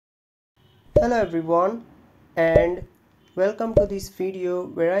Hello everyone, and welcome to this video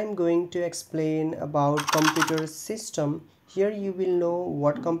where I'm going to explain about computer system. Here you will know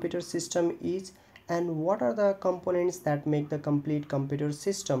what computer system is and what are the components that make the complete computer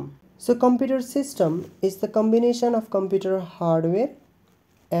system. So computer system is the combination of computer hardware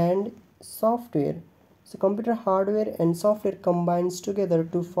and software. So computer hardware and software combines together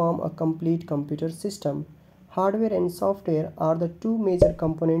to form a complete computer system. Hardware and software are the two major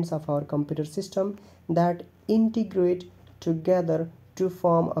components of our computer system that integrate together to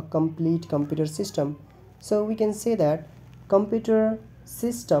form a complete computer system. So we can say that computer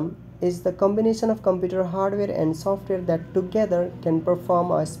system is the combination of computer hardware and software that together can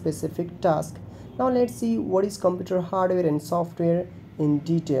perform a specific task. Now let's see what is computer hardware and software in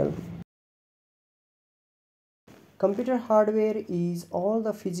detail. Computer hardware is all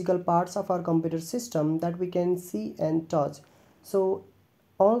the physical parts of our computer system that we can see and touch. So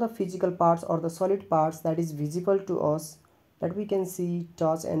all the physical parts or the solid parts that is visible to us that we can see,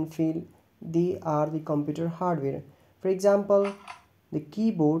 touch and feel, they are the computer hardware. For example, the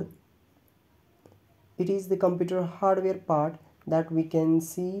keyboard, it is the computer hardware part that we can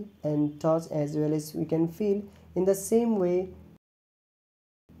see and touch as well as we can feel. In the same way,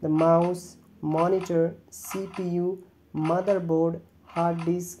 the mouse, monitor, CPU, motherboard, hard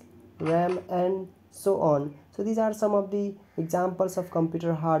disk, RAM and so on. So these are some of the examples of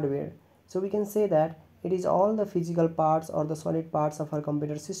computer hardware. So we can say that it is all the physical parts or the solid parts of our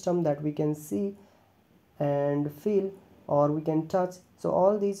computer system that we can see and feel or we can touch. So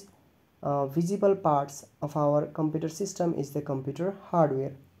all these visible parts of our computer system is the computer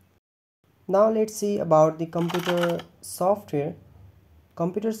hardware. Now let's see about the computer software.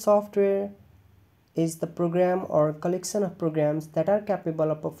 Computer software is the program or collection of programs that are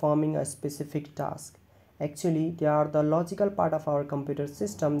capable of performing a specific task. Actually, they are the logical part of our computer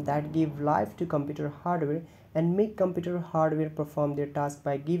system that give life to computer hardware and make computer hardware perform their task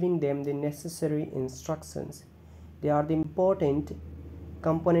by giving them the necessary instructions. They are the important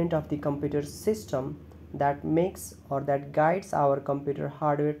component of the computer system that makes or that guides our computer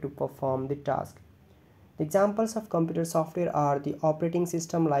hardware to perform the task. Examples of computer software are the operating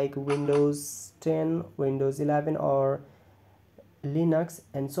system like Windows 10, Windows 11 or Linux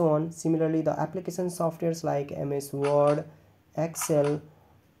and so on. Similarly, the application softwares like MS Word, Excel,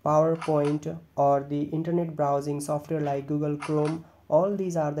 PowerPoint or the internet browsing software like Google Chrome, all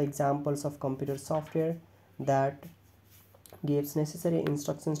these are the examples of computer software that gives necessary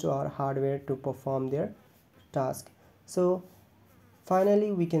instructions to our hardware to perform their task. So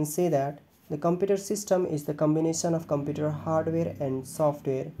finally, we can say that the computer system is the combination of computer hardware and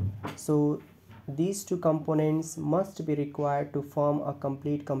software. So these two components must be required to form a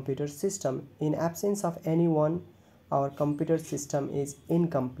complete computer system. In absence of any one, our computer system is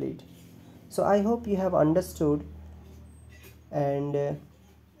incomplete. So I hope you have understood and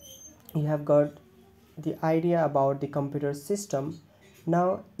you have got the idea about the computer system.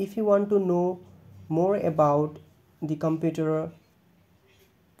 Now, if you want to know more about the computer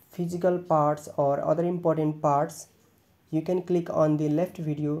physical parts or other important parts, you can click on the left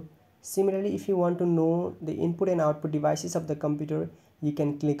video. Similarly, if you want to know the input and output devices of the computer, you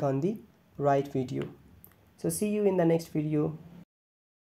can click on the right video. So see you in the next video.